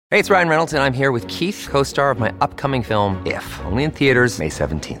Hey, it's Ryan Reynolds, and I'm here with Keith, co-star of my upcoming film, If, only in theaters May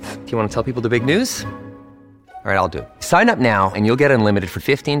 17th. Do you want to tell people the big news? All right, I'll do it. Sign up now and you'll get unlimited for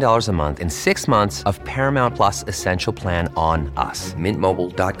 $15 a month and 6 months of Paramount Plus Essential Plan on us.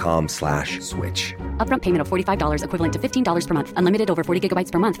 MintMobile.com/switch. Upfront payment of $45 equivalent to $15 per month. Unlimited over 40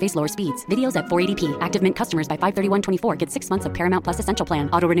 gigabytes per month. Face lower speeds. Videos at 480p. Active Mint customers by 531.24 get 6 months of Paramount Plus Essential Plan.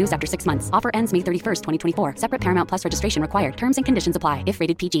 Auto renews after 6 months. Offer ends May 31st, 2024. Separate Paramount Plus registration required. Terms and conditions apply if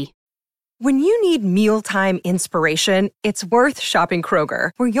rated PG. When you need mealtime inspiration, it's worth shopping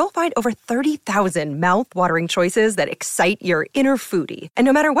Kroger, where you'll find over 30,000 mouth-watering choices that excite your inner foodie. And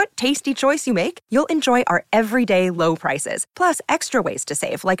no matter what tasty choice you make, you'll enjoy our everyday low prices, plus extra ways to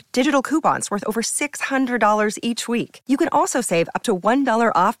save, like digital coupons worth over $600 each week. You can also save up to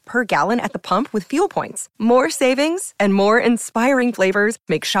 $1 off per gallon at the pump with fuel points. More savings and more inspiring flavors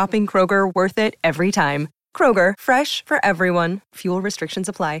make shopping Kroger worth it every time. Kroger, fresh for everyone. Fuel restrictions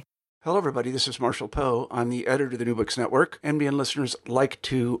apply. Hello, everybody. This is Marshall Poe. I'm the editor of the New Books Network. NBN listeners like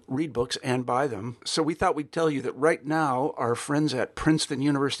to read books and buy them. So we thought we'd tell you that right now, our friends at Princeton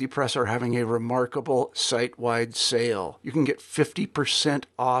University Press are having a remarkable site-wide sale. You can get 50%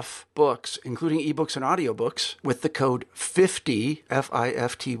 off books, including ebooks and audiobooks, with the code 50,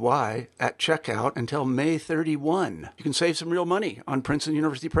 F-I-F-T-Y, at checkout until May 31. You can save some real money on Princeton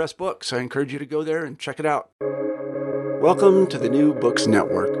University Press books. I encourage you to go there and check it out. Welcome to the New Books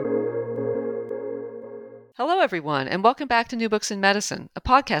Network. Hello, everyone, and welcome back to New Books in Medicine, a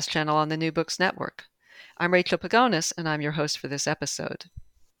podcast channel on the New Books Network. I'm Rachel Pagonis, and I'm your host for this episode.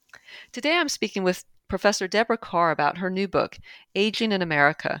 Today I'm speaking with Professor Deborah Carr about her new book, Aging in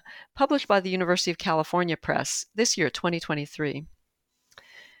America, published by the University of California Press this year, 2023.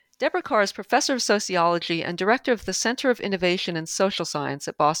 Deborah Carr is Professor of Sociology and Director of the Center of Innovation and Social Science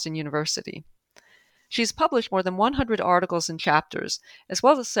at Boston University. She's published more than 100 articles and chapters, as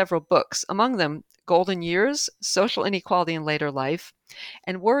well as several books, among them Golden Years, Social Inequality in Later Life,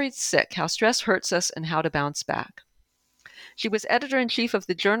 and Worried Sick, How Stress Hurts Us and How to Bounce Back. She was editor-in-chief of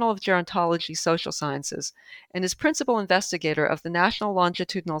the Journal of Gerontology Social Sciences and is principal investigator of the National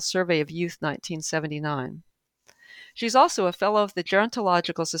Longitudinal Survey of Youth 1979. She's also a fellow of the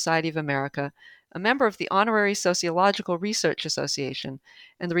Gerontological Society of America, a member of the Honorary Sociological Research Association,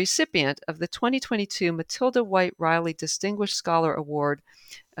 and the recipient of the 2022 Matilda White Riley Distinguished Scholar Award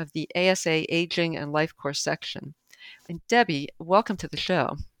of the ASA Aging and Life Course section. And Debbie, welcome to the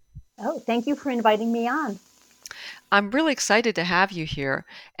show. Oh, thank you for inviting me on. I'm really excited to have you here.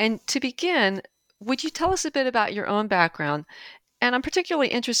 And to begin, would you tell us a bit about your own background? And I'm particularly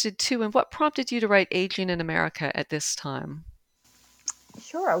interested, too, in what prompted you to write Aging in America at this time.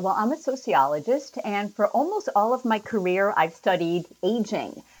 Sure. Well, I'm a sociologist, and for almost all of my career, I've studied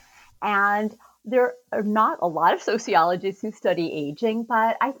aging. And there are not a lot of sociologists who study aging,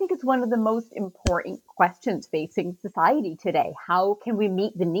 but I think it's one of the most important questions facing society today. How can we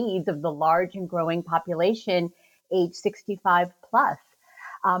meet the needs of the large and growing population age 65 plus?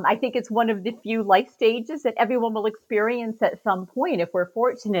 I think it's one of the few life stages that everyone will experience at some point if we're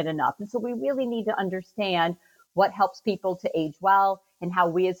fortunate enough. And so we really need to understand what helps people to age well and how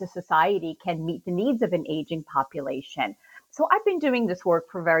we as a society can meet the needs of an aging population. So I've been doing this work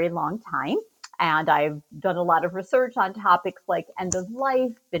for a very long time, and I've done a lot of research on topics like end of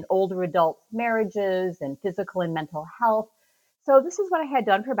life and older adults' marriages and physical and mental health. So this is what I had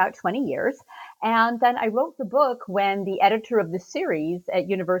done for about 20 years. And then I wrote the book when the editor of the series at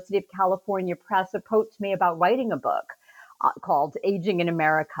University of California Press approached me about writing a book called Aging in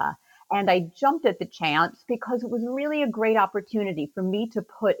America. And I jumped at the chance because it was really a great opportunity for me to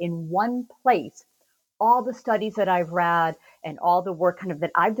put in one place all the studies that I've read and all the work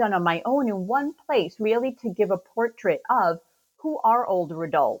that I've done on my own in one place, really to give a portrait of who are older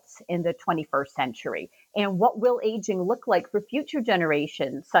adults in the 21st century and what will aging look like for future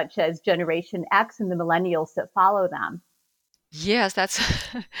generations, such as Generation X and the millennials that follow them. Yes, that's,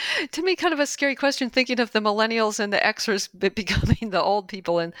 to me, kind of a scary question, thinking of the millennials and the Xers becoming the old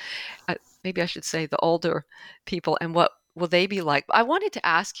people, and maybe I should say the older people, and what will they be like? I wanted to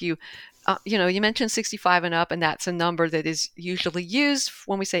ask you, you mentioned 65 and up, and that's a number that is usually used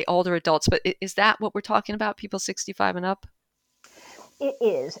when we say older adults, but is that what we're talking about, people 65 and up? It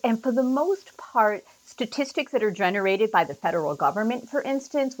is. And for the most part, statistics that are generated by the federal government, for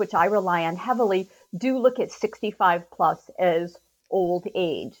instance, which I rely on heavily, do look at 65 plus as old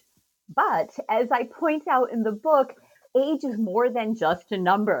age. But as I point out in the book, age is more than just a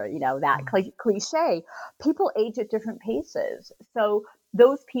number, that cliche. People age at different paces. So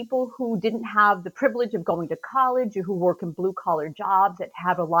those people who didn't have the privilege of going to college or who work in blue collar jobs that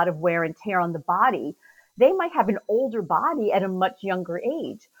have a lot of wear and tear on the body, they might have an older body at a much younger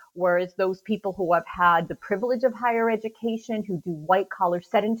age. whereas those people who have had the privilege of higher education, who do white-collar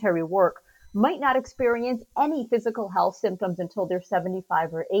sedentary work, might not experience any physical health symptoms until they're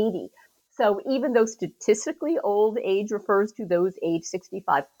 75 or 80. So even though statistically old age refers to those age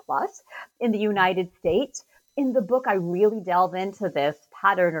 65 plus in the United States, in the book, I really delve into this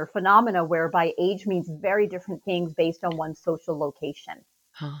pattern or phenomena whereby age means very different things based on one's social location.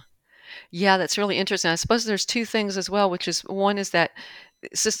 Huh. Yeah, that's really interesting. I suppose there's two things as well, which is one is that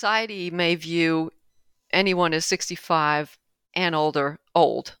society may view anyone as 65 and older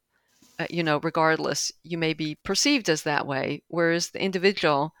old. Regardless, you may be perceived as that way, whereas the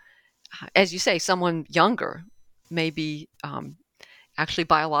individual, as you say, someone younger may be actually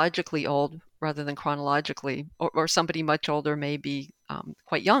biologically old rather than chronologically, or somebody much older may be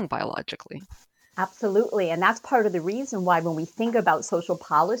quite young biologically. Absolutely. And that's part of the reason why when we think about social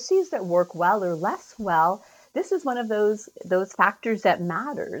policies that work well or less well, this is one of those factors that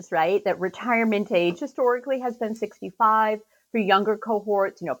matters, right? That retirement age historically has been 65. For younger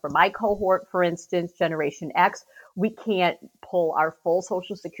cohorts, for my cohort, for instance, Generation X, we can't pull our full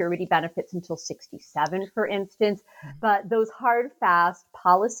Social Security benefits until 67, for instance. But those hard, fast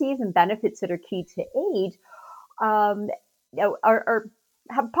policies and benefits that are key to age are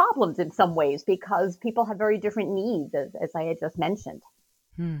have problems in some ways because people have very different needs, as I had just mentioned.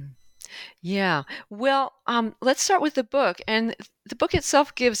 Yeah. Well, let's start with the book. And the book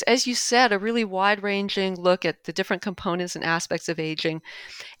itself gives, as you said, a really wide-ranging look at the different components and aspects of aging.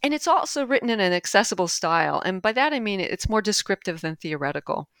 And it's also written in an accessible style. And by that, I mean it's more descriptive than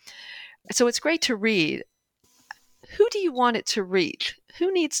theoretical. So it's great to read. Who do you want it to reach?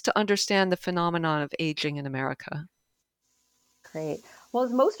 Who needs to understand the phenomenon of aging in America? Great. Well,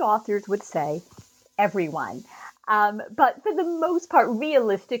 as most authors would say, everyone. But for the most part,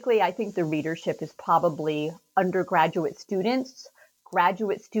 realistically, I think the readership is probably undergraduate students,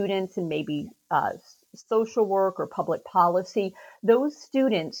 graduate students, and maybe social work or public policy. Those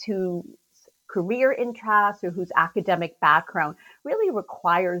students whose career interests or whose academic background really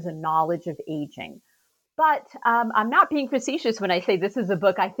requires a knowledge of aging. But I'm not being facetious when I say this is a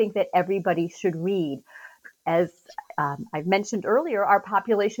book I think that everybody should read. As I've mentioned earlier, our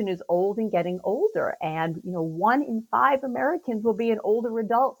population is old and getting older. And, 1 in 5 Americans will be an older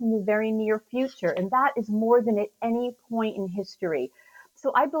adult in the very near future. And that is more than at any point in history.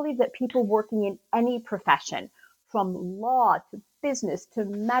 So I believe that people working in any profession, from law to business to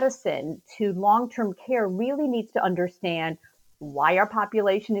medicine to long-term care, really needs to understand why our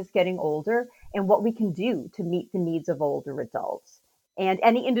population is getting older and what we can do to meet the needs of older adults. And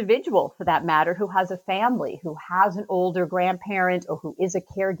any individual, for that matter, who has a family, who has an older grandparent, or who is a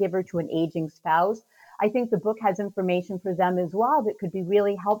caregiver to an aging spouse, I think the book has information for them as well that could be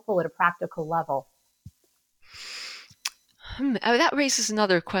really helpful at a practical level. That raises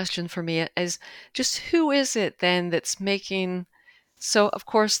another question for me, is just who is it then that's making, so of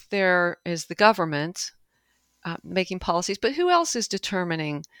course there is the government making policies, but who else is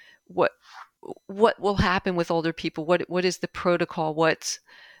determining what will happen with older people? What is the protocol? I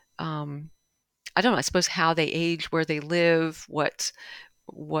don't know, I suppose how they age, where they live, what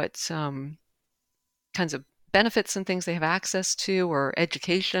kinds of benefits and things they have access to, or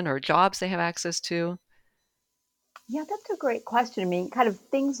education or jobs they have access to? Yeah, that's a great question. I mean, kind of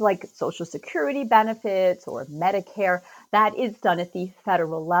things like Social Security benefits or Medicare, that is done at the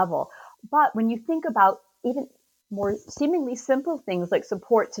federal level. But when you think about even more seemingly simple things like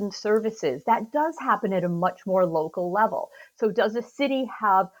supports and services, that does happen at a much more local level. So does a city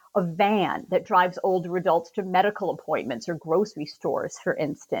have a van that drives older adults to medical appointments or grocery stores, for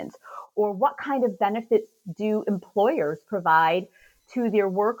instance? Or what kind of benefits do employers provide to their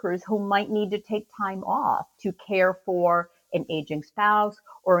workers who might need to take time off to care for an aging spouse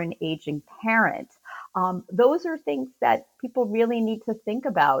or an aging parent? Those are things that people really need to think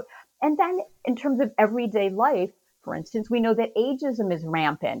about. And then in terms of everyday life, for instance, we know that ageism is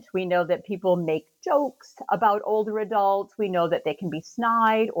rampant. We know that people make jokes about older adults. We know that they can be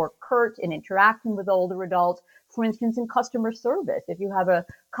snide or curt in interacting with older adults. For instance, in customer service, if you have a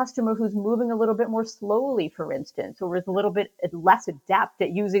customer who's moving a little bit more slowly, for instance, or is a little bit less adept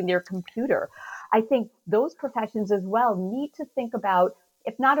at using their computer, I think those professions as well need to think about,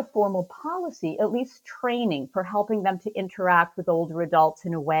 if not a formal policy, at least training for helping them to interact with older adults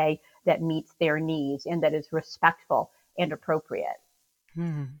in a way that meets their needs and that is respectful and appropriate.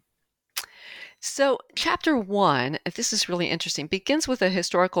 So chapter 1, this is really interesting, begins with a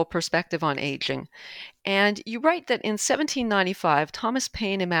historical perspective on aging. And you write that in 1795, Thomas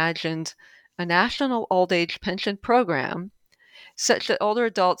Paine imagined a national old age pension program such that older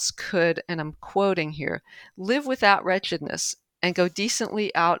adults could, and I'm quoting here, live without wretchedness and go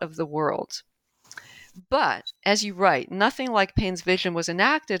decently out of the world. But, as you write, nothing like Paine's vision was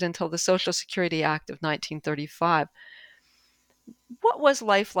enacted until the Social Security Act of 1935. What was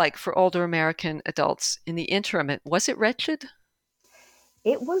life like for older American adults in the interim? Was it wretched?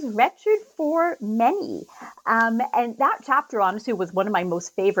 It was wretched for many. And that chapter, honestly, was one of my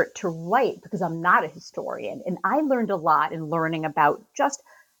most favorite to write because I'm not a historian. And I learned a lot in learning about just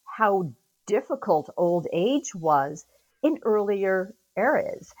how difficult old age was in earlier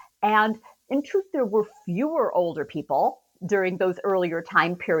eras. And in truth, there were fewer older people during those earlier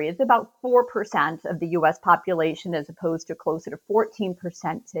time periods, about 4% of the US population as opposed to closer to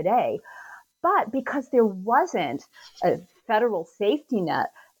 14% today. But because there wasn't a federal safety net,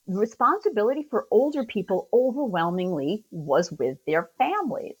 the responsibility for older people overwhelmingly was with their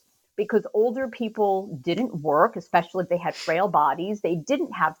families. Because older people didn't work, especially if they had frail bodies, they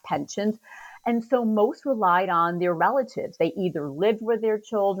didn't have pensions. And so most relied on their relatives. They either lived with their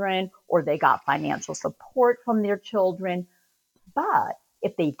children or they got financial support from their children. But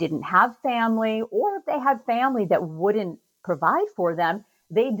if they didn't have family, or if they had family that wouldn't provide for them,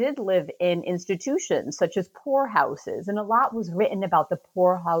 they did live in institutions such as poorhouses. And a lot was written about the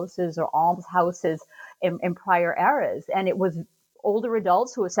poorhouses or almshouses in prior eras. And it was older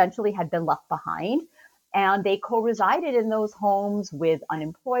adults who essentially had been left behind. And they co-resided in those homes with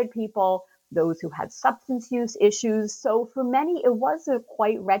unemployed people, those who had substance use issues. So for many, it was a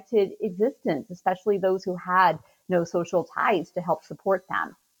quite wretched existence, especially those who had no social ties to help support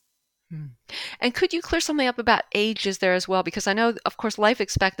them. And could you clear something up about ages there as well? Because I know, of course, life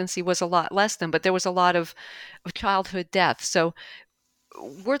expectancy was a lot less than, but there was a lot of childhood death. So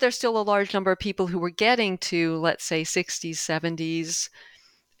were there still a large number of people who were getting to, let's say, 60s, 70s,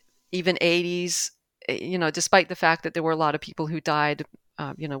 even 80s, despite the fact that there were a lot of people who died,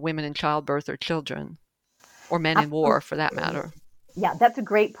 women in childbirth or children, or men in war for that matter? Yeah, that's a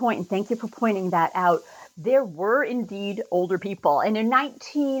great point. And thank you for pointing that out. There were indeed older people. And in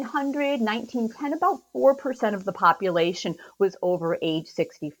 1900, 1910, about 4% of the population was over age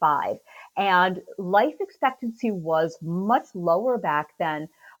 65. And life expectancy was much lower back then.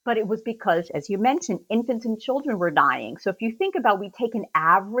 But it was because, as you mentioned, infants and children were dying. So if you think about, we take an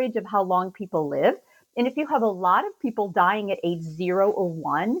average of how long people live. And if you have a lot of people dying at age 0 or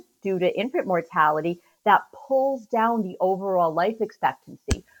 1 due to infant mortality, that pulls down the overall life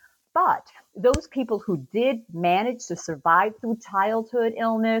expectancy. But those people who did manage to survive through childhood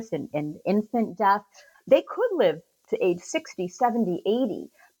illness and infant death, they could live to age 60, 70, 80.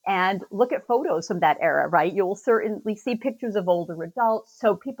 And look at photos from that era, right? You'll certainly see pictures of older adults.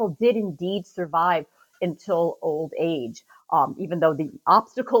 So people did indeed survive until old age, even though the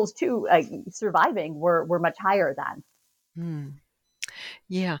obstacles to surviving were much higher then.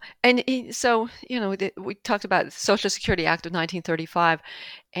 Yeah. And so, we talked about the Social Security Act of 1935,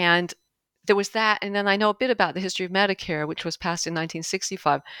 and there was that. And then I know a bit about the history of Medicare, which was passed in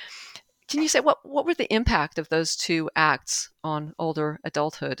 1965. Can you say what were the impact of those two acts on older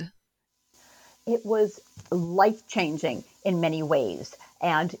adulthood? It was life-changing in many ways.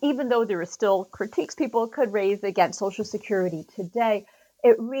 And even though there are still critiques people could raise against Social Security today,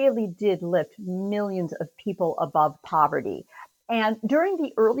 it really did lift millions of people above poverty. And during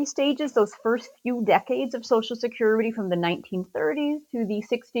the early stages, those first few decades of Social Security from the 1930s to the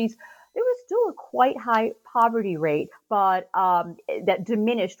 60s, there was still a quite high poverty rate, but that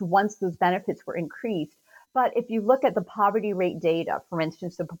diminished once those benefits were increased. But if you look at the poverty rate data, for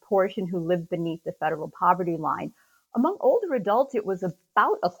instance, the proportion who lived beneath the federal poverty line, among older adults, it was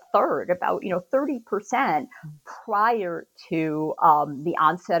about a third, about 30% prior to the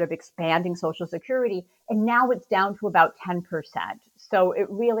onset of expanding Social Security. And now it's down to about 10%. So it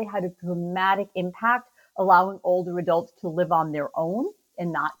really had a dramatic impact, allowing older adults to live on their own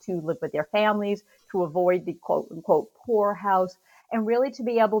and not to live with their families, to avoid the quote unquote poorhouse, and really to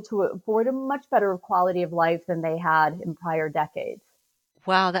be able to afford a much better quality of life than they had in prior decades.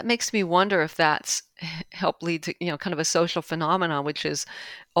 Wow, that makes me wonder if that's helped lead to, kind of a social phenomenon, which is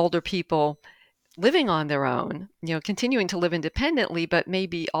older people living on their own, continuing to live independently, but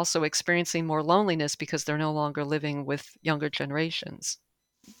maybe also experiencing more loneliness because they're no longer living with younger generations.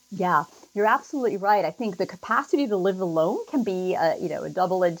 Yeah, you're absolutely right. I think the capacity to live alone can be, a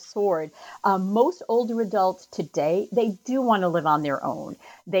double-edged sword. Most older adults today, they do want to live on their own.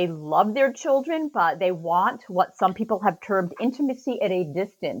 They love their children, but they want what some people have termed intimacy at a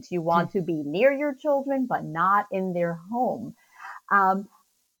distance. You want to be near your children, but not in their home.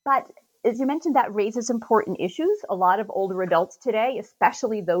 But as you mentioned, that raises important issues. A lot of older adults today,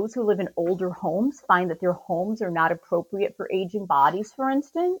 especially those who live in older homes, find that their homes are not appropriate for aging bodies, for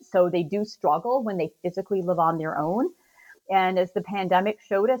instance. So they do struggle when they physically live on their own. And as the pandemic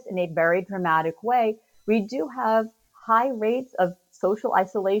showed us in a very dramatic way, we do have high rates of social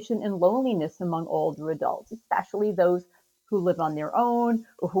isolation and loneliness among older adults, especially those who live on their own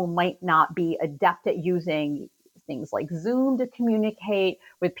or who might not be adept at using things like Zoom to communicate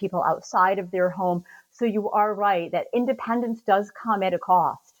with people outside of their home. So you are right that independence does come at a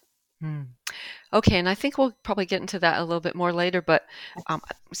cost. Hmm. Okay, and I think we'll probably get into that a little bit more later, but I'm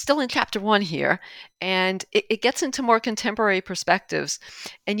still in chapter 1 here, and it gets into more contemporary perspectives.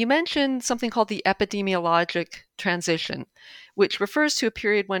 And you mentioned something called the epidemiologic transition, which refers to a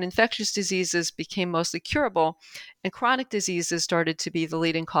period when infectious diseases became mostly curable and chronic diseases started to be the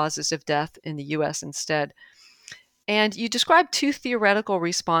leading causes of death in the US instead. And you described 2 theoretical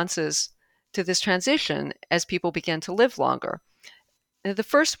responses to this transition as people began to live longer. The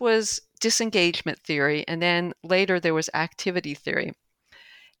first was disengagement theory, and then later there was activity theory.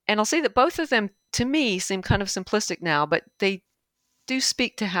 And I'll say that both of them, to me, seem kind of simplistic now, but they do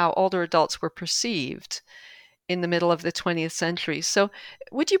speak to how older adults were perceived in the middle of the 20th century. So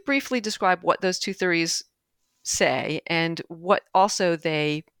would you briefly describe what those 2 theories say and what also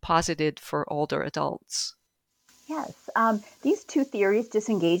they posited for older adults? Yes, these 2 theories,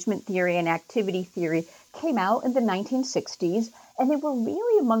 disengagement theory and activity theory, came out in the 1960s, and they were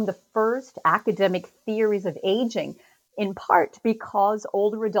really among the first academic theories of aging, in part because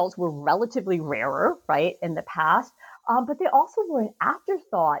older adults were relatively rarer, right, in the past, but they also were an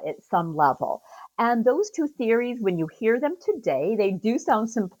afterthought at some level. And those 2 theories, when you hear them today, they do sound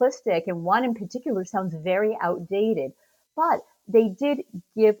simplistic, and one in particular sounds very outdated. But they did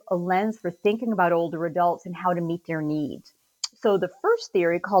give a lens for thinking about older adults and how to meet their needs. So the first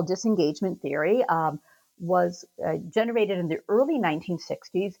theory, called disengagement theory, was generated in the early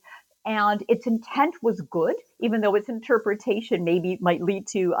 1960s, and its intent was good, even though its interpretation maybe might lead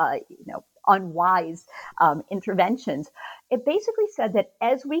to unwise interventions. It basically said that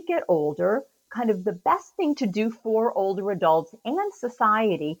as we get older, kind of the best thing to do for older adults and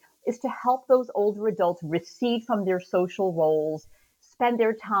society is to help those older adults recede from their social roles, spend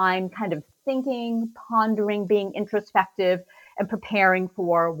their time kind of thinking, pondering, being introspective, and preparing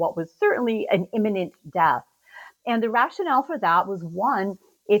for what was certainly an imminent death. And the rationale for that was, one,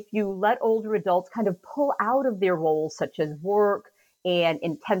 if you let older adults kind of pull out of their roles, such as work and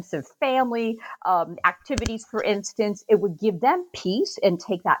intensive family activities, for instance, it would give them peace and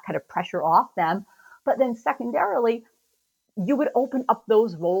take that kind of pressure off them. But then secondarily, you would open up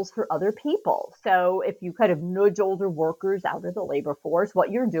those roles for other people. So if you kind of nudge older workers out of the labor force,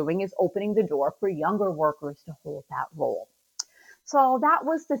 what you're doing is opening the door for younger workers to hold that role. So that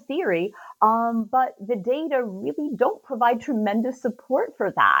was the theory, but the data really don't provide tremendous support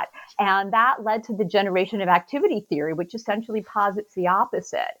for that. And that led to the generation of activity theory, which essentially posits the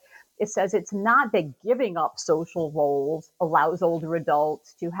opposite. It says it's not that giving up social roles allows older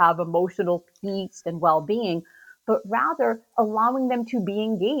adults to have emotional peace and well-being, but rather allowing them to be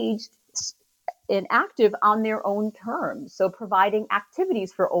engaged and active on their own terms. So providing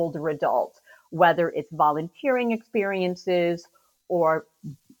activities for older adults, whether it's volunteering experiences or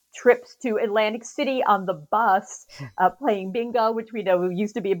trips to Atlantic City on the bus, playing bingo, which we know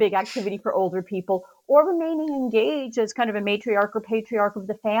used to be a big activity for older people, or remaining engaged as kind of a matriarch or patriarch of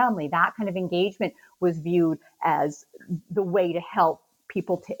the family. That kind of engagement was viewed as the way to help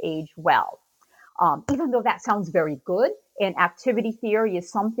people to age well. Even though that sounds very good, and activity theory is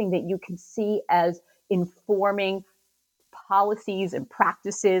something that you can see as informing policies and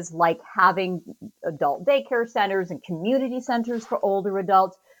practices like having adult daycare centers and community centers for older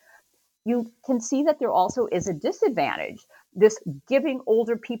adults, you can see that there also is a disadvantage. This giving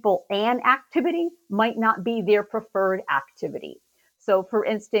older people an activity might not be their preferred activity. So for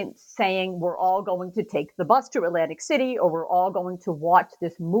instance, saying we're all going to take the bus to Atlantic City, or we're all going to watch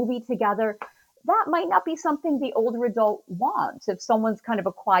this movie together, that might not be something the older adult wants. If someone's kind of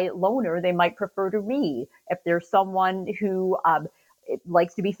a quiet loner, they might prefer to read. If there's someone who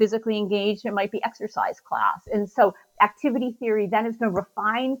likes to be physically engaged, it might be exercise class. And so activity theory then has been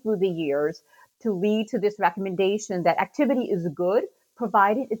refined through the years to lead to this recommendation that activity is good,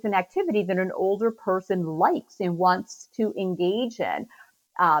 provided it's an activity that an older person likes and wants to engage in.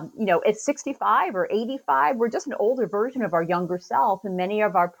 At 65 or 85, we're just an older version of our younger self, and many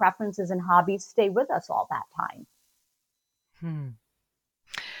of our preferences and hobbies stay with us all that time.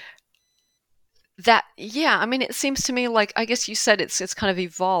 It seems to me like, I guess you said it's kind of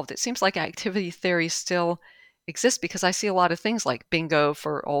evolved. It seems like activity theory still exists because I see a lot of things like bingo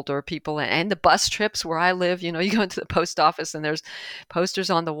for older people and the bus trips where I live. You go into the post office and there's posters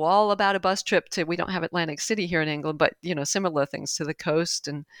on the wall about a bus trip we don't have Atlantic City here in England, but, similar things to the coast.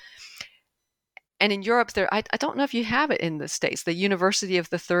 And in Europe, I don't know if you have it in the States, the University of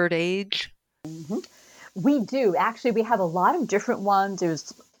the Third Age. Mm-hmm. We do. Actually, we have a lot of different ones.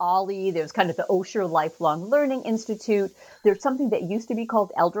 There's OLLI, there's kind of the Osher Lifelong Learning Institute. There's something that used to be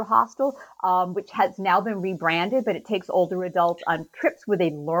called Elder Hostel, which has now been rebranded, but it takes older adults on trips where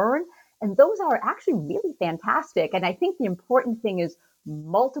they learn. And those are actually really fantastic. And I think the important thing is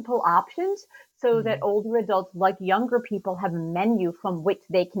multiple options so that older adults, like younger people, have a menu from which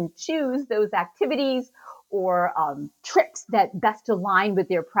they can choose those activities or trips that best align with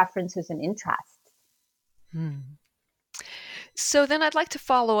their preferences and interests. So then I'd like to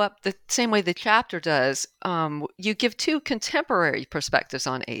follow up the same way the chapter does. You give two contemporary perspectives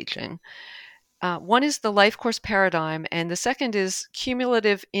on aging. One is the life course paradigm, and the second is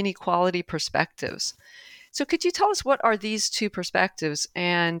cumulative inequality perspectives. So could you tell us what are these two perspectives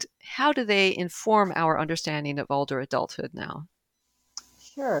and how do they inform our understanding of older adulthood now?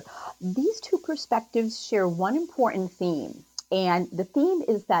 Sure. These two perspectives share one important theme. And the theme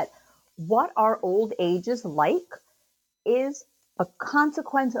is that what our old age is like is a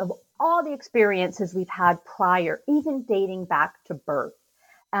consequence of all the experiences we've had prior, even dating back to birth.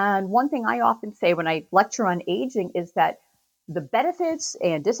 And one thing I often say when I lecture on aging is that the benefits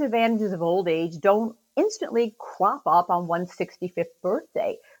and disadvantages of old age don't instantly crop up on one's 65th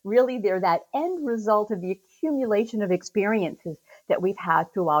birthday. Really, they're that end result of the accumulation of experiences that we've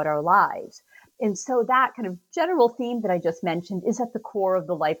had throughout our lives. And so that kind of general theme that I just mentioned is at the core of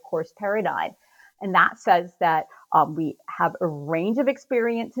the life course paradigm. And that says that we have a range of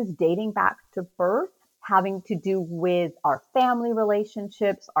experiences dating back to birth, having to do with our family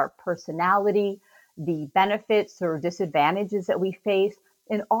relationships, our personality, the benefits or disadvantages that we face.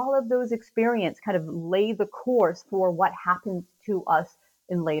 And all of those experiences kind of lay the course for what happens to us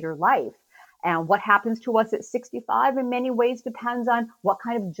in later life. And what happens to us at 65 in many ways depends on what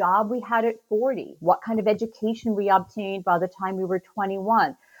kind of job we had at 40, what kind of education we obtained by the time we were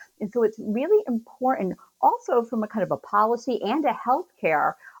 21. And so it's really important also from a kind of a policy and a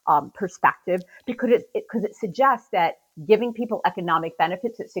healthcare perspective, because it suggests that giving people economic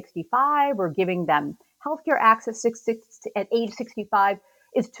benefits at 65 or giving them healthcare access at age 65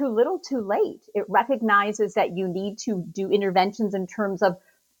 is too little too late. It recognizes that you need to do interventions in terms of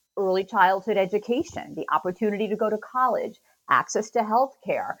early childhood education, the opportunity to go to college, access to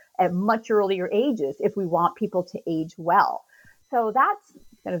healthcare at much earlier ages if we want people to age well. So that's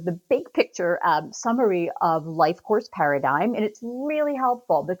kind of the big picture summary of life course paradigm. And it's really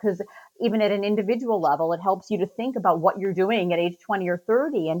helpful because even at an individual level, it helps you to think about what you're doing at age 20 or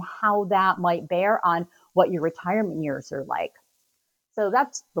 30 and how that might bear on what your retirement years are like. So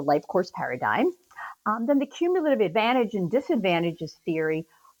that's the life course paradigm. Then the cumulative advantage and disadvantages theory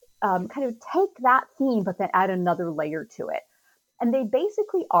kind of take that theme, but then add another layer to it. And they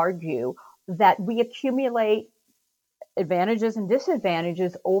basically argue that we accumulate advantages and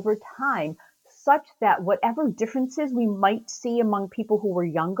disadvantages over time, such that whatever differences we might see among people who were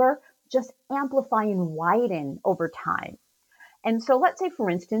younger just amplify and widen over time. And so let's say, for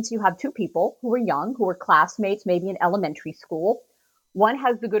instance, you have two people who are young, who are classmates, maybe in elementary school. One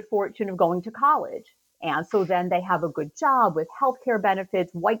has the good fortune of going to college. And so then they have a good job with healthcare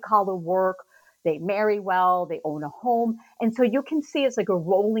benefits, white collar work. They marry well, they own a home. And so you can see it's like a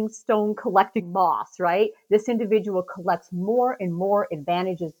rolling stone collecting moss, right? This individual collects more and more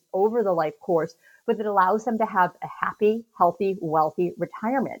advantages over the life course, but it allows them to have a happy, healthy, wealthy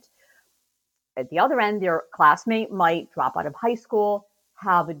retirement. At the other end, their classmate might drop out of high school,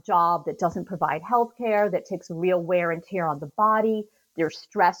 have a job that doesn't provide health care, that takes real wear and tear on the body. Their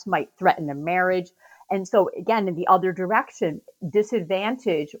stress might threaten a marriage. And so again, in the other direction,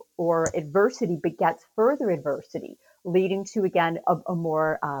 disadvantage or adversity begets further adversity, leading to, again, a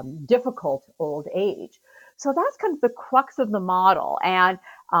more difficult old age. So that's kind of the crux of the model. And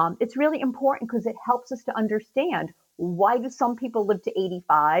it's really important because it helps us to understand, why do some people live to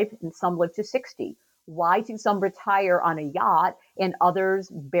 85 and some live to 60? Why do some retire on a yacht and others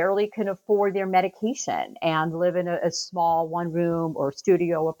barely can afford their medication and live in a small one-room or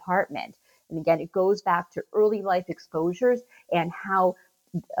studio apartment? And again, it goes back to early life exposures and how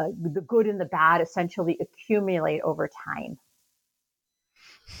the good and the bad essentially accumulate over time.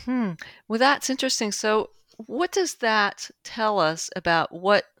 Well, that's interesting. So what does that tell us about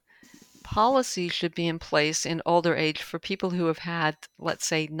what policy should be in place in older age for people who have had, let's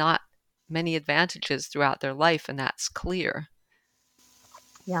say, not many advantages throughout their life, and that's clear?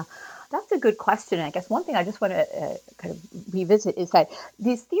 Yeah, that's a good question. And I guess one thing I just want to kind of revisit is that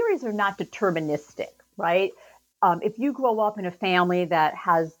these theories are not deterministic, right? If you grow up in a family that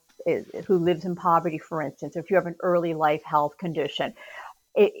who lives in poverty, for instance, if you have an early life health condition,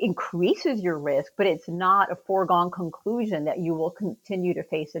 it increases your risk, but it's not a foregone conclusion that you will continue to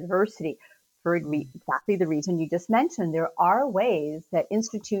face adversity for exactly the reason you just mentioned. There are ways that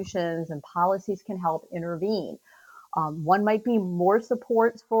institutions and policies can help intervene. One might be more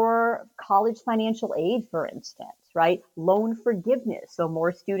supports for college financial aid, for instance, right? Loan forgiveness, so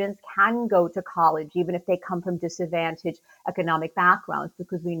more students can go to college, even if they come from disadvantaged economic backgrounds,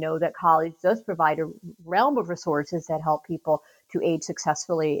 because we know that college does provide a realm of resources that help people to age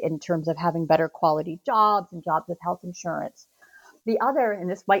successfully in terms of having better quality jobs and jobs with health insurance. The other, and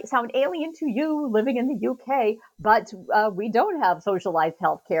this might sound alien to you living in the UK, but we don't have socialized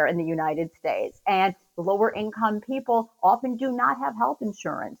healthcare in the United States. And lower income people often do not have health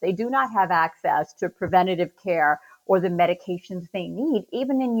insurance. They do not have access to preventative care or the medications they need,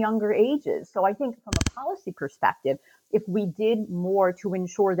 even in younger ages. So I think from a policy perspective, if we did more to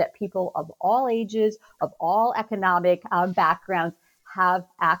ensure that people of all ages, of all economic backgrounds, have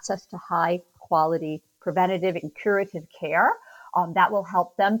access to high quality preventative and curative care, that will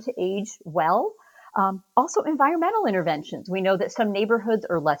help them to age well. Also, environmental interventions. We know that some neighborhoods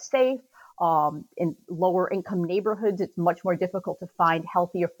are less safe. In lower income neighborhoods, it's much more difficult to find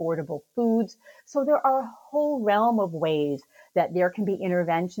healthy, affordable foods. So there are a whole realm of ways that there can be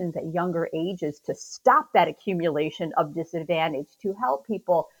interventions at younger ages to stop that accumulation of disadvantage, to help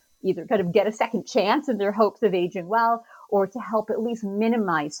people either kind of get a second chance in their hopes of aging well, or to help at least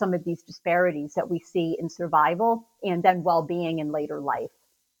minimize some of these disparities that we see in survival and then well-being in later life.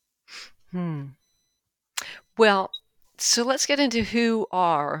 Well, so let's get into who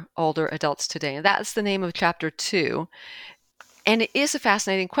are older adults today. And that's the name of chapter 2. And it is a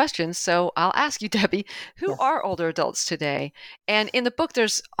fascinating question. So I'll ask you, Debbie, who Yes. are older adults today? And in the book,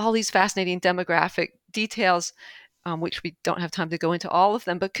 there's all these fascinating demographic details, which we don't have time to go into all of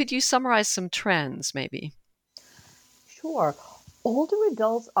them. But could you summarize some trends, maybe? Sure. Older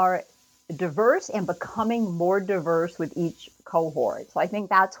adults are diverse and becoming more diverse with each cohort. So I think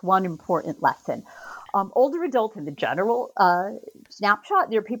that's one important lesson. Older adults in the general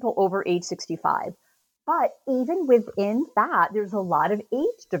snapshot, they're people over age 65. But even within that, there's a lot of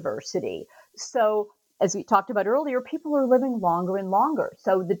age diversity. So as we talked about earlier, people are living longer and longer.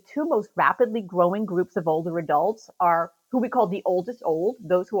 So the two most rapidly growing groups of older adults are who we call the oldest old,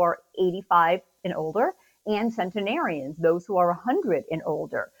 those who are 85 and older, and centenarians, those who are 100 and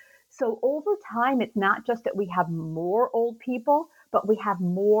older. So over time, it's not just that we have more old people, but we have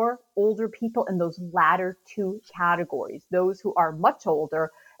more older people in those latter two categories, those who are much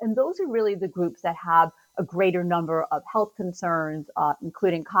older. And those are really the groups that have a greater number of health concerns,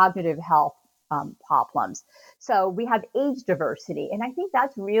 including cognitive health problems. So we have age diversity. And I think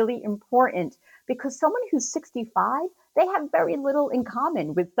that's really important because someone who's 65, they have very little in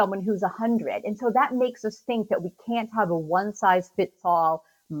common with someone who's 100. And so that makes us think that we can't have a one-size-fits-all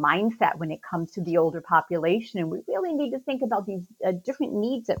mindset when it comes to the older population. And we really need to think about these different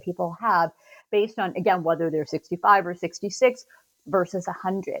needs that people have based on, again, whether they're 65 or 66 versus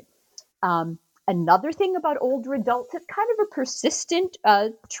 100. Another thing about older adults, it's kind of a persistent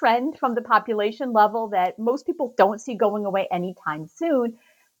trend from the population level that most people don't see going away anytime soon,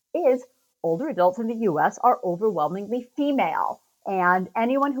 is older adults in the U.S. are overwhelmingly female. And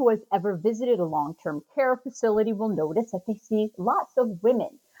anyone who has ever visited a long-term care facility will notice that they see lots of women.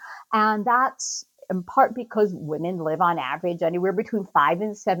 And that's in part because women live on average anywhere between 5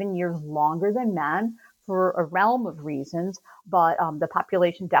 and 7 years longer than men for a realm of reasons. But the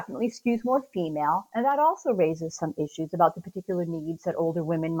population definitely skews more female. And that also raises some issues about the particular needs that older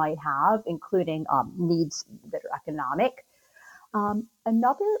women might have, including needs that are economic.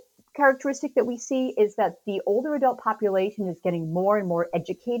 Another characteristic that we see is that the older adult population is getting more and more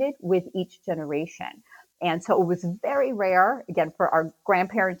educated with each generation. And so it was very rare, again, for our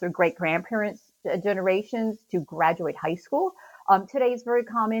grandparents or great-grandparents generations to graduate high school. Today it's very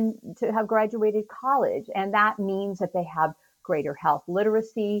common to have graduated college, and that means that they have greater health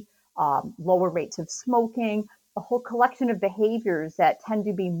literacy, lower rates of smoking, a whole collection of behaviors that tend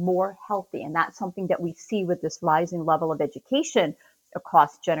to be more healthy. And that's something that we see with this rising level of education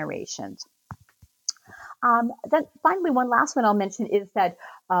across generations. Then finally, one last one I'll mention is that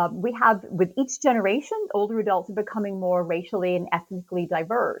we have, with each generation, older adults are becoming more racially and ethnically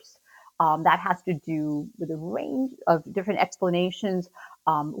diverse. That has to do with a range of different explanations.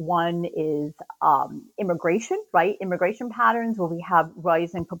 One is immigration, right? Immigration patterns, where we have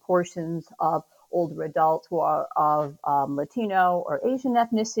rising proportions of older adults who are of Latino or Asian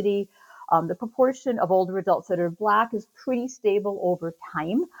ethnicity. The proportion of older adults that are Black is pretty stable over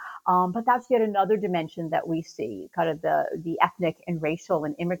time. But that's yet another dimension that we see, kind of the ethnic and racial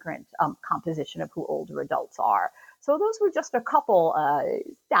and immigrant composition of who older adults are. So those were just a couple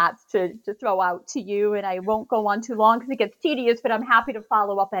stats to throw out to you, and I won't go on too long because it gets tedious, but I'm happy to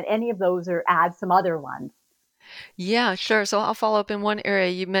follow up at any of those or add some other ones. Yeah, sure. So I'll follow up in one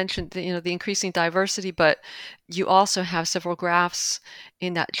area. You mentioned the increasing diversity, but you also have several graphs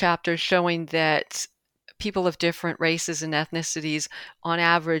in that chapter showing that people of different races and ethnicities, on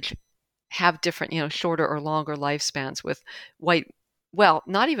average, have different, shorter or longer lifespans with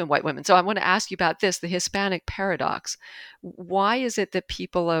not even white women. So I want to ask you about this, the Hispanic paradox. Why is it that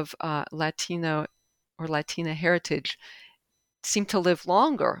people of Latino or Latina heritage seem to live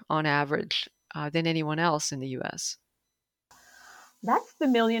longer on average than anyone else in the U.S.? That's the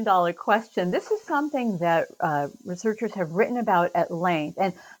million-dollar question. This is something that researchers have written about at length.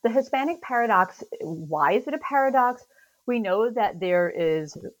 And the Hispanic paradox, why is it a paradox? We know that there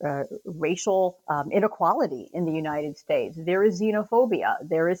is racial inequality in the United States. There is xenophobia.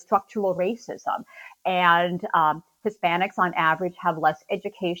 There is structural racism. And Hispanics, on average, have less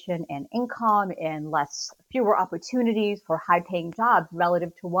education and income and fewer opportunities for high-paying jobs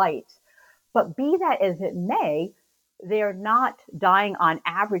relative to whites. But be that as it may, they're not dying on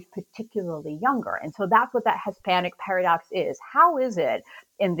average particularly younger. And so that's what that Hispanic paradox is. How is it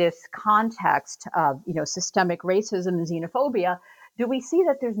in this context of, systemic racism and xenophobia, do we see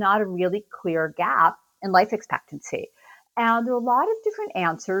that there's not a really clear gap in life expectancy? And there are a lot of different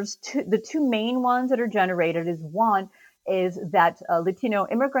answers. The two main ones that are generated is that Latino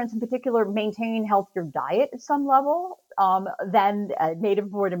immigrants in particular maintain healthier diet at some level than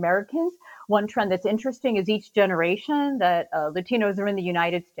native-born Americans. One trend that's interesting is each generation that Latinos are in the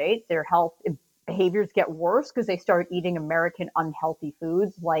United States, their health behaviors get worse because they start eating American unhealthy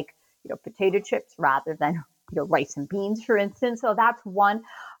foods like potato chips rather than rice and beans, for instance. So that's one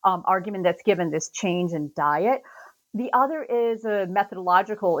argument that's given this change in diet. The other is a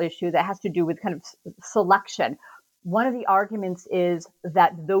methodological issue that has to do with kind of selection. One of the arguments is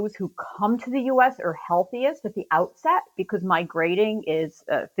that those who come to the U.S. are healthiest at the outset because migrating is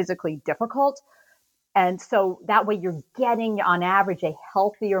physically difficult. And so that way you're getting, on average, a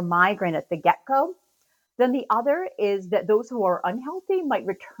healthier migrant at the get-go. Then the other is that those who are unhealthy might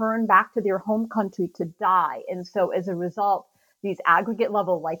return back to their home country to die. And so as a result, these aggregate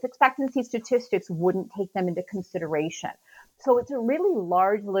level life expectancy statistics wouldn't take them into consideration. So it's a really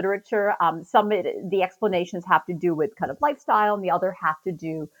large literature. Some of the explanations have to do with kind of lifestyle, and the other have to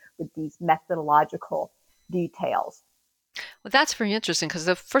do with these methodological details. Well, that's very interesting because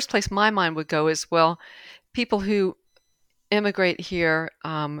the first place my mind would go is, well, people who immigrate here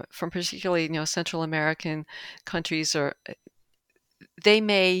from particularly, Central American countries, or they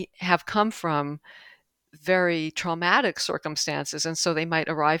may have come from very traumatic circumstances, and so they might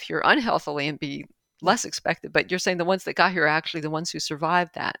arrive here unhealthily and be less expected. But you're saying the ones that got here are actually the ones who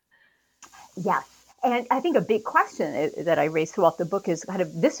survived that. Yes. And I think a big question that I raise throughout the book is kind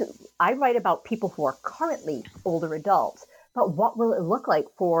of this. I write about people who are currently older adults, but what will it look like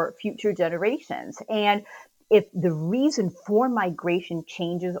for future generations? And if the reason for migration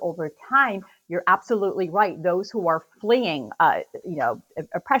changes over time, you're absolutely right. Those who are fleeing,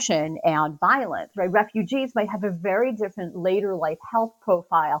 oppression and violence, right? Refugees might have a very different later life health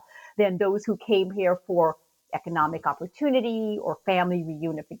profile than those who came here for economic opportunity or family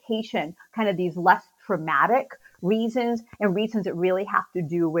reunification, kind of these less traumatic reasons and reasons that really have to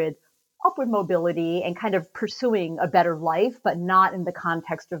do with upward mobility and kind of pursuing a better life, but not in the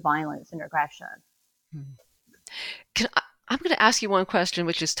context of violence and aggression. I'm going to ask you one question,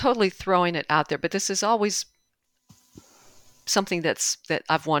 which is totally throwing it out there, but this is always something that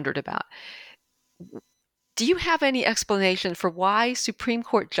I've wondered about. Do you have any explanation for why Supreme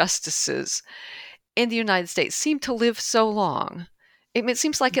Court justices in the United States seem to live so long? It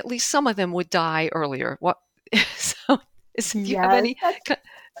seems like at least some of them would die earlier. Do you have any?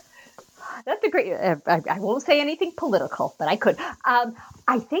 That's a great. I won't say anything political, but I could.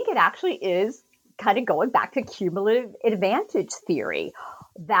 I think it actually is kind of going back to cumulative advantage theory.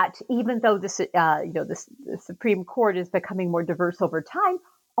 That even though the Supreme Court is becoming more diverse over time,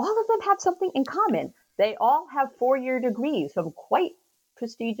 all of them have something in common. They all have 4-year degrees from quite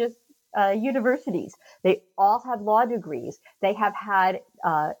prestigious universities. They all have law degrees. They have had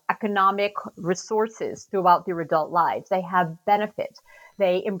economic resources throughout their adult lives. They have benefits.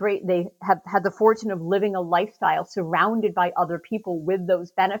 They have had the fortune of living a lifestyle surrounded by other people with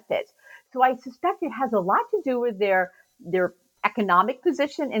those benefits. So I suspect it has a lot to do with their economic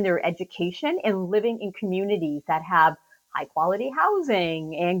position and their education and living in communities that have high quality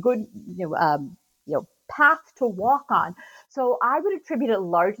housing and good paths to walk on. So I would attribute it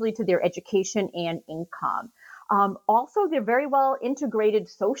largely to their education and income. Also, they're very well integrated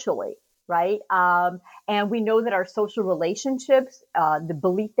socially, right? And we know that our social relationships, the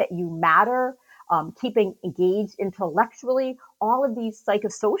belief that you matter, keeping engaged intellectually, all of these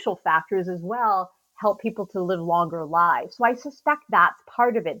psychosocial factors as well help people to live longer lives. So I suspect that's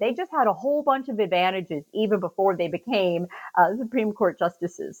part of it. They just had a whole bunch of advantages even before they became Supreme Court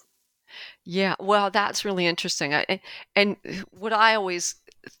justices. Yeah, well, that's really interesting. And what I always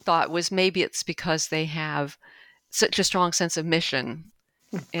thought was maybe it's because they have such a strong sense of mission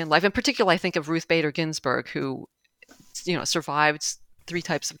in life. In particular, I think of Ruth Bader Ginsburg, who, survived 3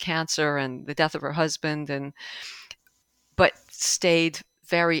 types of cancer and the death of her husband, but stayed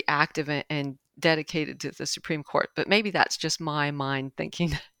very active and dedicated to the Supreme Court. But maybe that's just my mind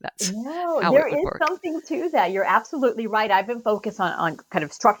thinking that's No, how it there would is work. something to that. You're absolutely right. I've been focused on kind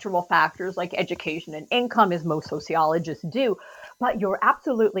of structural factors like education and income, as most sociologists do. But you're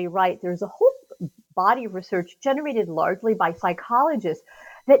absolutely right. There's a whole body of research generated largely by psychologists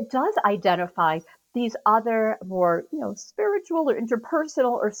that does identify these other more, spiritual or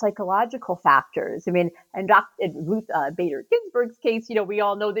interpersonal or psychological factors. I mean, and in Ruth Bader Ginsburg's case, we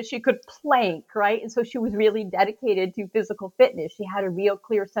all know that she could plank, right? And so she was really dedicated to physical fitness. She had a real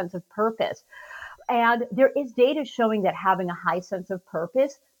clear sense of purpose. And there is data showing that having a high sense of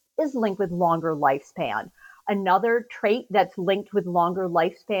purpose is linked with longer lifespan. Another trait that's linked with longer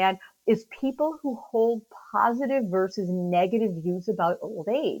lifespan is people who hold positive versus negative views about old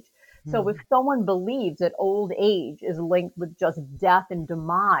age. So if someone believes that old age is linked with just death and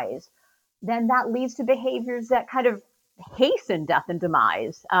demise, then that leads to behaviors that kind of hasten death and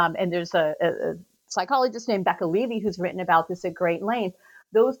demise. And there's a psychologist named Becca Levy who's written about this at great length.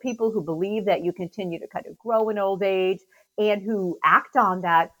 Those people who believe that you continue to kind of grow in old age and who act on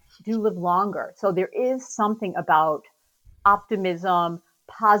that do live longer. So there is something about optimism,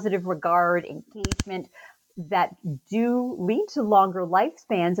 positive regard, engagement that do lead to longer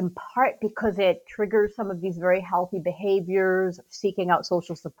lifespans, in part because it triggers some of these very healthy behaviors, seeking out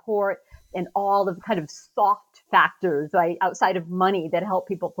social support, and all the kind of soft factors, right, outside of money that help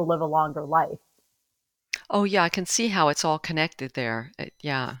people to live a longer life. Oh, yeah, I can see how it's all connected there.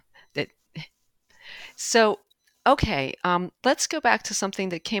 Yeah. So, okay, let's go back to something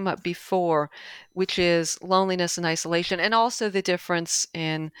that came up before, which is loneliness and isolation, and also the difference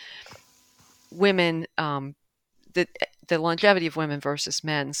in women, the longevity of women versus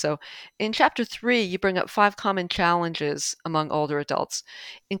men. So in chapter 3, you bring up 5 common challenges among older adults,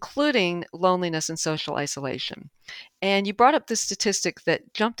 including loneliness and social isolation. And you brought up this statistic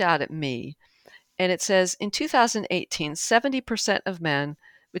that jumped out at me. And it says in 2018, 70% of men,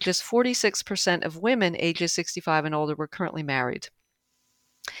 but just 46% of women ages 65 and older were currently married.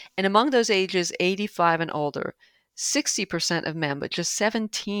 And among those ages 85 and older, 60% of men, but just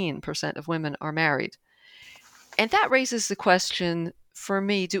 17% of women are married. And that raises the question for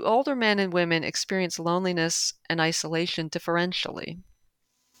me, do older men and women experience loneliness and isolation differentially?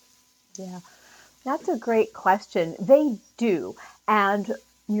 Yeah, that's a great question. They do. And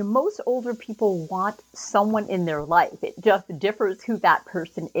most older people want someone in their life. It just differs who that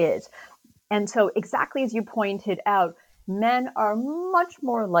person is. And so, exactly as you pointed out, men are much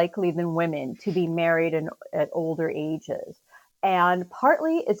more likely than women to be married at older ages. And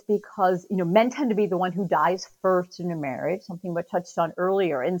partly it's because, men tend to be the one who dies first in a marriage, something we touched on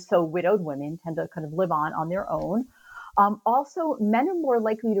earlier. And so widowed women tend to kind of live on their own. Also, men are more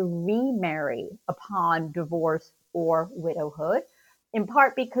likely to remarry upon divorce or widowhood, in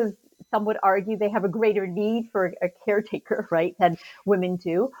part because some would argue they have a greater need for a caretaker, right, than women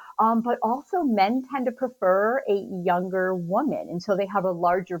do. But also, men tend to prefer a younger woman, and so they have a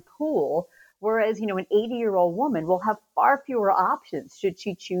larger pool. Whereas, an 80-year-old woman will have far fewer options should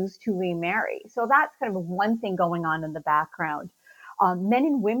she choose to remarry. So that's kind of one thing going on in the background. Men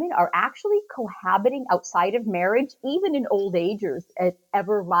and women are actually cohabiting outside of marriage, even in old ages, at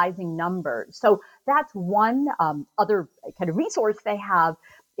ever rising numbers. So that's one other kind of resource they have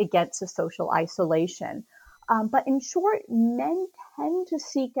against the social isolation. But in short, men tend to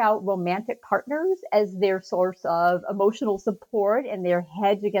seek out romantic partners as their source of emotional support and their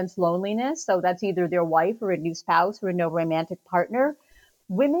hedge against loneliness. So that's either their wife or a new spouse or a no romantic partner.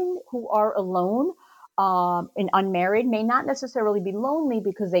 Women who are alone and unmarried may not necessarily be lonely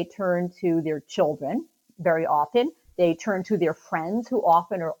because they turn to their children very often. They turn to their friends who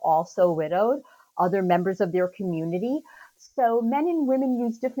often are also widowed, other members of their community. So men and women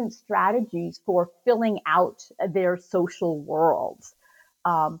use different strategies for filling out their social worlds.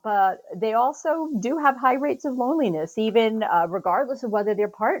 But they also do have high rates of loneliness, even regardless of whether they're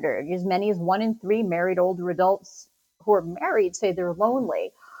partnered. As many as 1 in 3 married older adults who are married say they're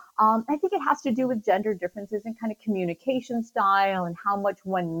lonely. I think it has to do with gender differences in kind of communication style and how much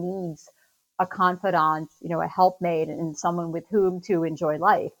one needs a confidant, a helpmate, and someone with whom to enjoy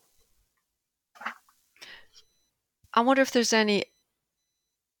life. I wonder if there's any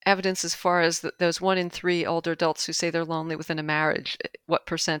evidence as far as those 1 in 3 older adults who say they're lonely within a marriage, what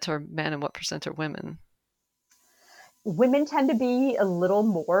percent are men and what percent are women? Women tend to be a little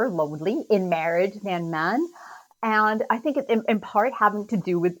more lonely in marriage than men. And I think it's in part having to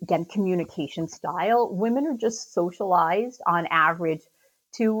do with, again, communication style. Women are just socialized on average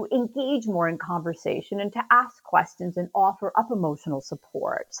to engage more in conversation and to ask questions and offer up emotional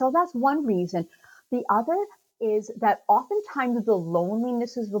support. So that's one reason. The other is that oftentimes the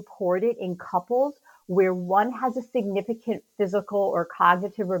loneliness is reported in couples where one has a significant physical or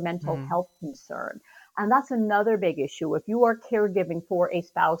cognitive or mental health concern. And that's another big issue. If you are caregiving for a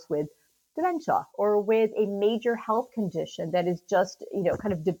spouse with dementia or with a major health condition that is just,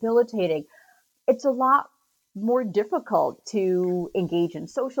 kind of debilitating, it's a lot more difficult to engage in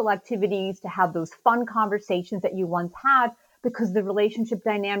social activities, to have those fun conversations that you once had, because the relationship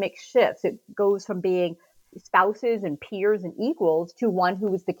dynamic shifts. It goes from being spouses and peers and equals to one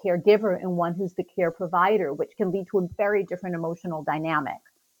who is the caregiver and one who's the care provider, which can lead to a very different emotional dynamic.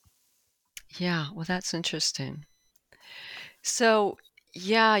 Yeah, well, that's interesting. So,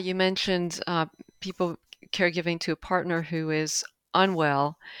 yeah, you mentioned people caregiving to a partner who is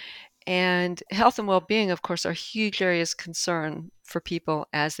unwell. And health and well-being, of course, are huge areas of concern for people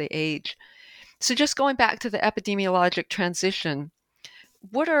as they age. So just going back to the epidemiologic transition,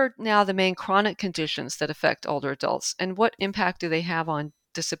 what are now the main chronic conditions that affect older adults, and what impact do they have on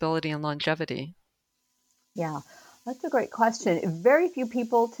disability and longevity? Yeah, that's a great question. Very few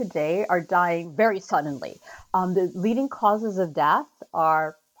people today are dying very suddenly. The leading causes of death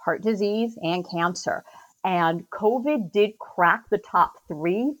are heart disease and cancer. And COVID did crack the top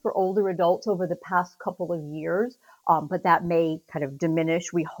three for older adults over the past couple of years, but that may kind of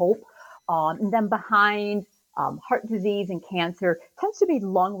diminish, we hope. And then behind heart disease and cancer tends to be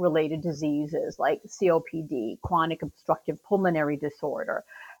lung-related diseases like COPD, chronic obstructive pulmonary disorder.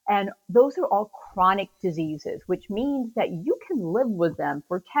 And those are all chronic diseases, which means that you can live with them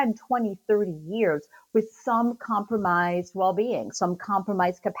for 10, 20, 30 years with some compromised well-being, some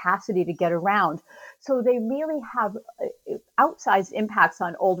compromised capacity to get around. So they really have outsized impacts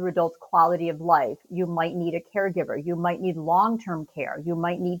on older adults' quality of life. You might need a caregiver. You might need long-term care. You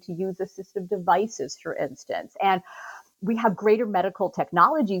might need to use assistive devices, for instance. And we have greater medical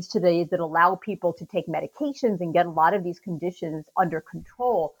technologies today that allow people to take medications and get a lot of these conditions under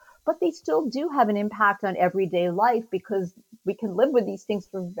control, but they still do have an impact on everyday life because we can live with these things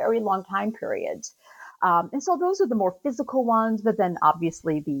for very long time periods. And so those are the more physical ones, but then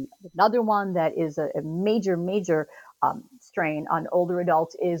obviously another one that is a major strain on older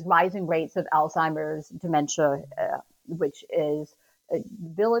adults is rising rates of Alzheimer's, dementia, which is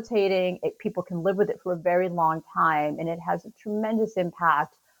debilitating. People can live with it for a very long time, and it has a tremendous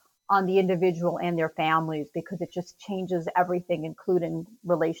impact on the individual and their families because it just changes everything, including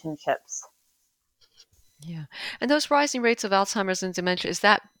relationships. Yeah. And those rising rates of Alzheimer's and dementia, is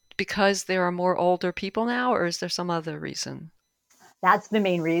that because there are more older people now, or is there some other reason? That's the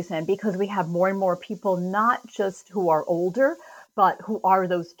main reason, because we have more and more people, not just who are older, but who are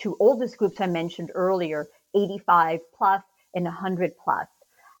those two oldest groups I mentioned earlier, 85 plus and 100 plus.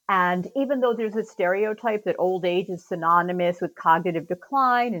 And even though there's a stereotype that old age is synonymous with cognitive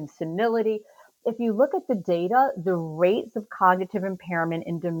decline and senility, if you look at the data, the rates of cognitive impairment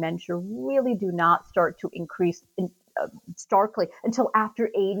and dementia really do not start to increase starkly until after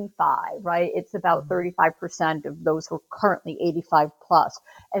 85, right? It's about 35% of those who are currently 85 plus.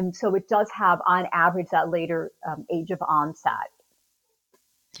 And so it does have, on average, that later age of onset.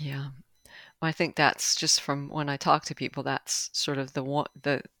 Yeah. Well, I think that's just from when I talk to people, that's sort of the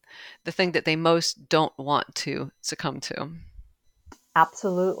thing that they most don't want to succumb to.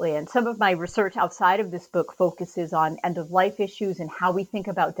 Absolutely. And some of my research outside of this book focuses on end of life issues and how we think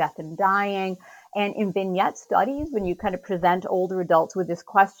about death and dying. And in vignette studies, when you kind of present older adults with this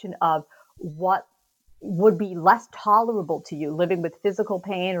question of what would be less tolerable to you, living with physical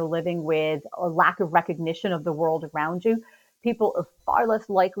pain or living with a lack of recognition of the world around you, people are far less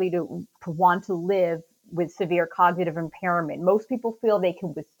likely to want to live with severe cognitive impairment. Most people feel they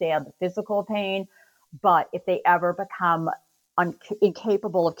can withstand the physical pain, but if they ever become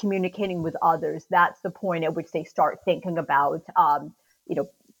incapable of communicating with others, that's the point at which they start thinking about,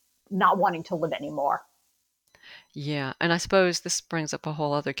 not wanting to live anymore. Yeah. And I suppose this brings up a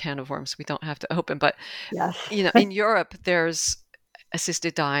whole other can of worms we don't have to open. But, Yes. In Europe, there's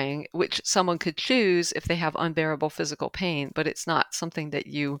assisted dying, which someone could choose if they have unbearable physical pain, but it's not something that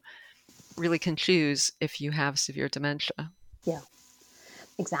you really can choose if you have severe dementia. Yeah.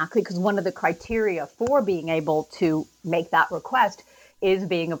 Exactly, because one of the criteria for being able to make that request is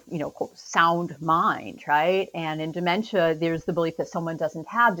being of, quote, sound mind, right? And in dementia, there's the belief that someone doesn't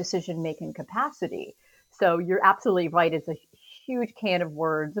have decision-making capacity. So you're absolutely right. It's a huge can of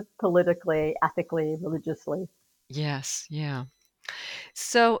words politically, ethically, religiously. Yes, yeah.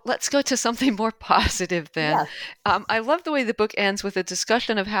 So let's go to something more positive then. Yes. I love the way the book ends with a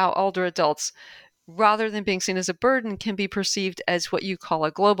discussion of how older adults, rather than being seen as a burden, can be perceived as what you call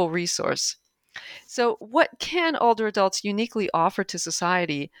a global resource. So, what can older adults uniquely offer to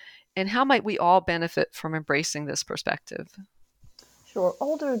society, and how might we all benefit from embracing this perspective? Sure,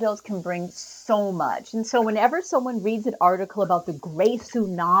 older adults can bring so much. And so whenever someone reads an article about the great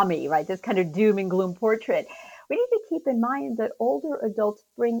tsunami, right, this kind of doom and gloom portrait, we need to keep in mind that older adults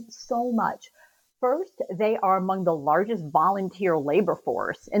bring so much. First, they are among the largest volunteer labor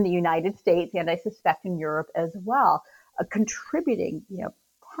force in the United States, and I suspect in Europe as well, contributing,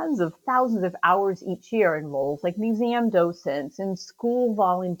 tens of thousands of hours each year in roles like museum docents and school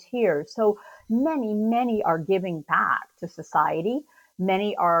volunteers. So many are giving back to society.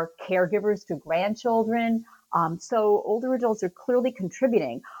 Many are caregivers to grandchildren. So older adults are clearly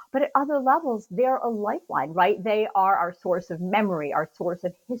contributing. But at other levels, they're a lifeline, right? They are our source of memory, our source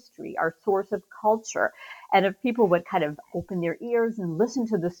of history, our source of culture. And if people would kind of open their ears and listen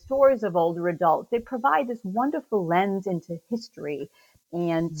to the stories of older adults, they provide this wonderful lens into history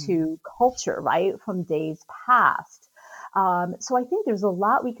and to culture, right, from days past. So I think there's a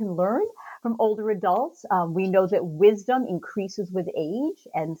lot we can learn from older adults. We know that wisdom increases with age.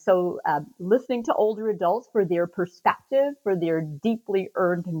 And so listening to older adults for their perspective, for their deeply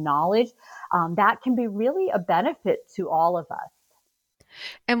earned knowledge, that can be really a benefit to all of us.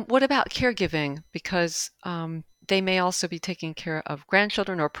 And what about caregiving? Because they may also be taking care of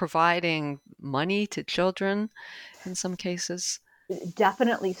grandchildren or providing money to children in some cases.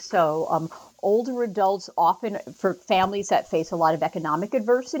 Definitely so. Older adults often, for families that face a lot of economic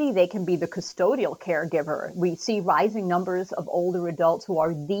adversity, they can be the custodial caregiver. We see rising numbers of older adults who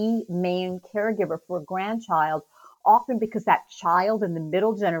are the main caregiver for a grandchild, often because that child in the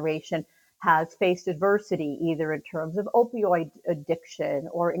middle generation has faced adversity, either in terms of opioid addiction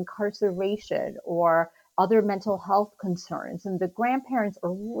or incarceration or other mental health concerns. And the grandparents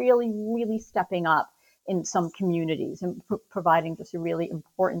are really stepping up in some communities and providing just a really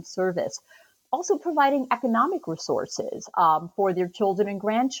important service. Also providing economic resources for their children and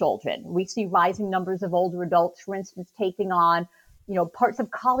grandchildren. We see rising numbers of older adults, for instance, taking on parts of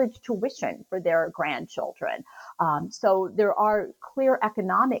college tuition for their grandchildren. So there are clear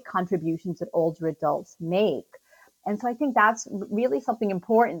economic contributions that older adults make. And so I think that's really something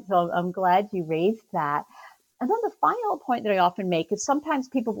important. So I'm glad you raised that. And then the final point that I often make is sometimes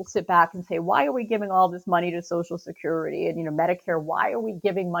people will sit back and say, why are we giving all this money to Social Security and, Medicare? Why are we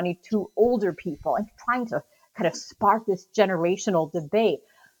giving money to older people? And trying to kind of spark this generational debate.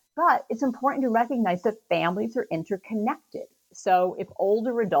 But it's important to recognize that families are interconnected. So if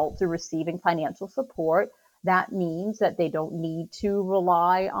older adults are receiving financial support, that means that they don't need to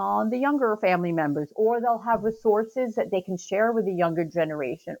rely on the younger family members, or they'll have resources that they can share with the younger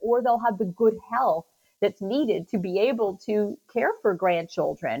generation, or they'll have the good health that's needed to be able to care for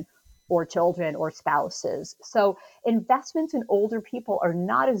grandchildren or children or spouses. So investments in older people are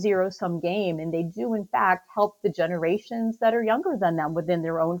not a zero-sum game, and they do, in fact, help the generations that are younger than them within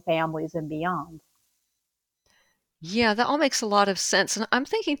their own families and beyond. Yeah, that all makes a lot of sense. And I'm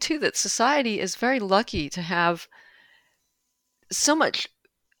thinking too that society is very lucky to have so much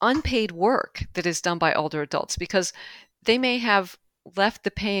unpaid work that is done by older adults, because they may have left the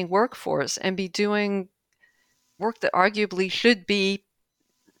paying workforce and be doing work that arguably should be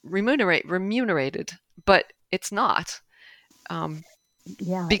remunerated, but it's not.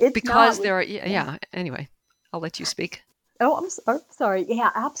 It's Because not. there are, yeah, anyway, I'll let you speak. Oh, I'm sorry.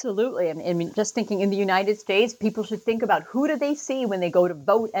 Yeah, absolutely. I mean, just thinking in the United States, people should think about who do they see when they go to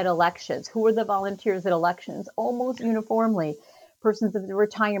vote at elections? Who are the volunteers at elections? Almost uniformly, persons of the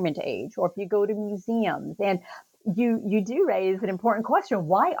retirement age, or if you go to museums. And you do raise an important question.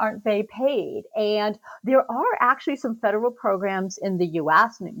 Why aren't they paid? And there are actually some federal programs in the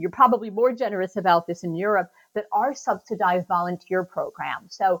US, and you're probably more generous about this in Europe, that are subsidized volunteer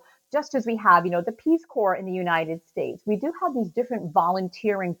programs. So just as we have, the Peace Corps in the United States, we do have these different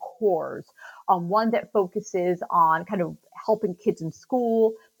volunteering corps. One that focuses on kind of helping kids in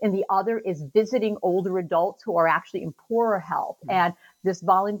school, and the other is visiting older adults who are actually in poorer health. And this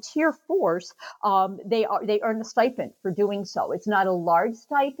volunteer force, they earn a stipend for doing so. It's not a large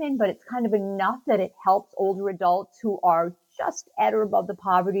stipend, but it's kind of enough that it helps older adults who are just at or above the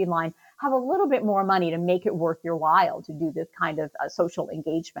poverty line have a little bit more money to make it worth your while to do this kind of social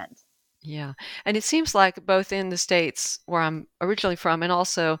engagement. Yeah. And it seems like both in the States, where I'm originally from, and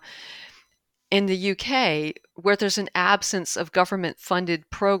also in the UK, where there's an absence of government-funded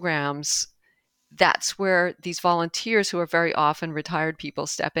programs, that's where these volunteers, who are very often retired people,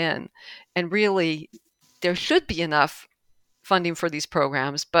 step in. And really, there should be enough funding for these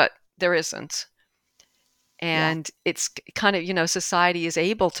programs, but there isn't. Yeah. And it's kind of, society is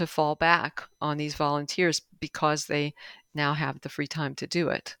able to fall back on these volunteers because they now have the free time to do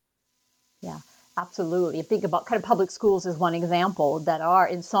it. Yeah, absolutely. Think about kind of public schools as one example that are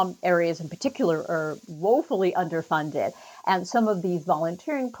in some areas in particular are woefully underfunded. And some of these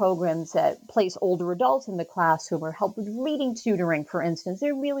volunteering programs that place older adults in the classroom or help with reading tutoring, for instance,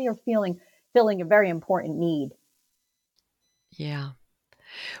 they really are filling a very important need. Yeah.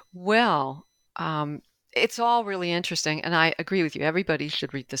 Well, it's all really interesting, and I agree with you. Everybody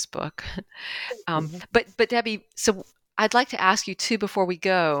should read this book. But Debbie, so I'd like to ask you too before we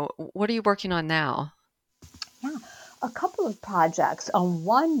go, what are you working on now? Yeah, a couple of projects.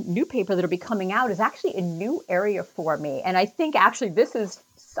 One new paper that'll be coming out is actually a new area for me. And I think actually this is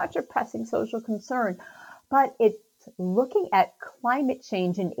such a pressing social concern, but it's looking at climate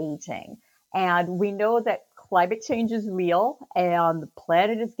change and aging. And we know that climate change is real and the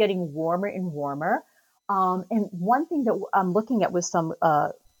planet is getting warmer and warmer. And one thing that I'm looking at with some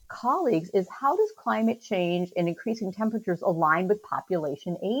colleagues is how does climate change and increasing temperatures align with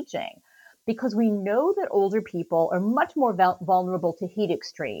population aging? Because we know that older people are much more vulnerable to heat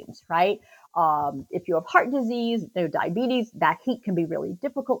extremes, right? If you have heart disease, diabetes, that heat can be really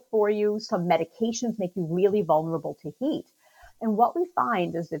difficult for you. Some medications make you really vulnerable to heat. And what we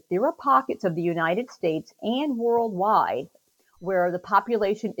find is that there are pockets of the United States and worldwide where the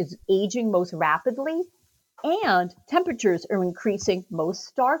population is aging most rapidly and temperatures are increasing most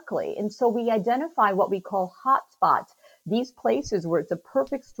starkly. And so we identify what we call hotspots, these places where it's a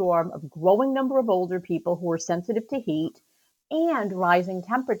perfect storm of growing number of older people who are sensitive to heat and rising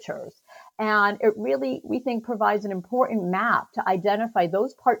temperatures. And it really, we think, provides an important map to identify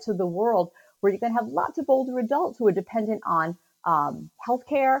those parts of the world where you're going to have lots of older adults who are dependent on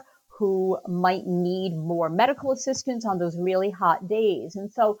healthcare, who might need more medical assistance on those really hot days.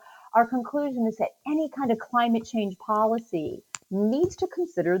 And so our conclusion is that any kind of climate change policy needs to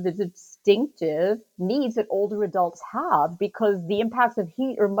consider the distinctive needs that older adults have because the impacts of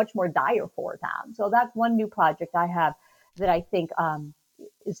heat are much more dire for them. So that's one new project I have that I think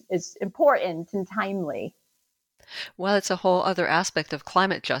is important and timely. Well, it's a whole other aspect of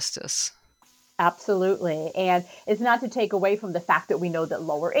climate justice. Absolutely. And it's not to take away from the fact that we know that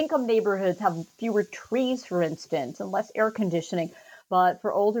lower income neighborhoods have fewer trees, for instance, and less air conditioning. But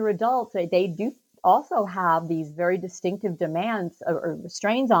for older adults, they do also have these very distinctive demands or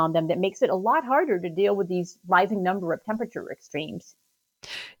strains on them that makes it a lot harder to deal with these rising number of temperature extremes.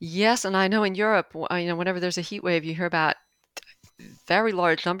 Yes, and I know in Europe, whenever there's a heat wave, you hear about very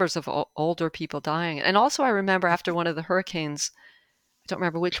large numbers of older people dying. And also I remember after one of the hurricanes, I don't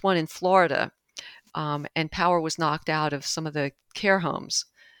remember which one, in Florida, and power was knocked out of some of the care homes,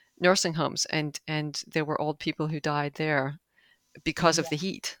 nursing homes, and there were old people who died there because of the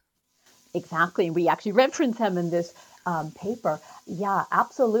heat. Exactly. We actually reference them in this paper. Yeah,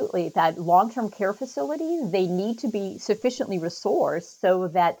 absolutely. That long-term care facilities, they need to be sufficiently resourced so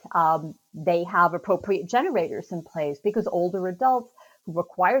that they have appropriate generators in place because older adults who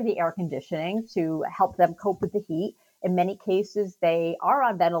require the air conditioning to help them cope with the heat, in many cases, they are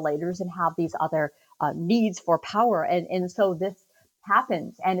on ventilators and have these other needs for power. And so this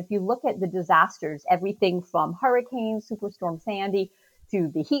happens. And if you look at the disasters, everything from hurricanes, Superstorm Sandy, to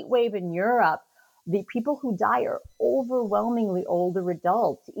the heat wave in Europe, the people who die are overwhelmingly older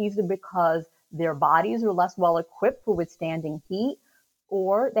adults, either because their bodies are less well equipped for withstanding heat,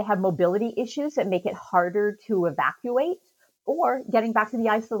 or they have mobility issues that make it harder to evacuate, or getting back to the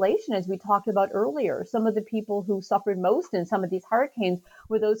isolation, as we talked about earlier. Some of the people who suffered most in some of these hurricanes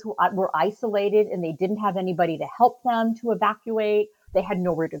were those who were isolated and they didn't have anybody to help them to evacuate. They had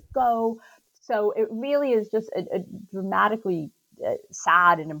nowhere to go. So it really is just a dramatically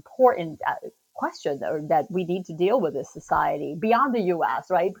sad and important question that we need to deal with as society beyond the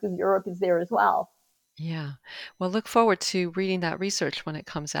U.S., right? Because Europe is there as well. Yeah. Well, look forward to reading that research when it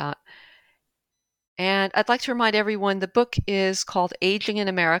comes out. And I'd like to remind everyone the book is called Aging in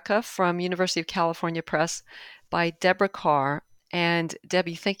America from University of California Press by Deborah Carr. And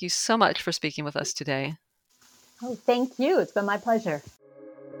Debbie, thank you so much for speaking with us today. Oh, thank you. It's been my pleasure.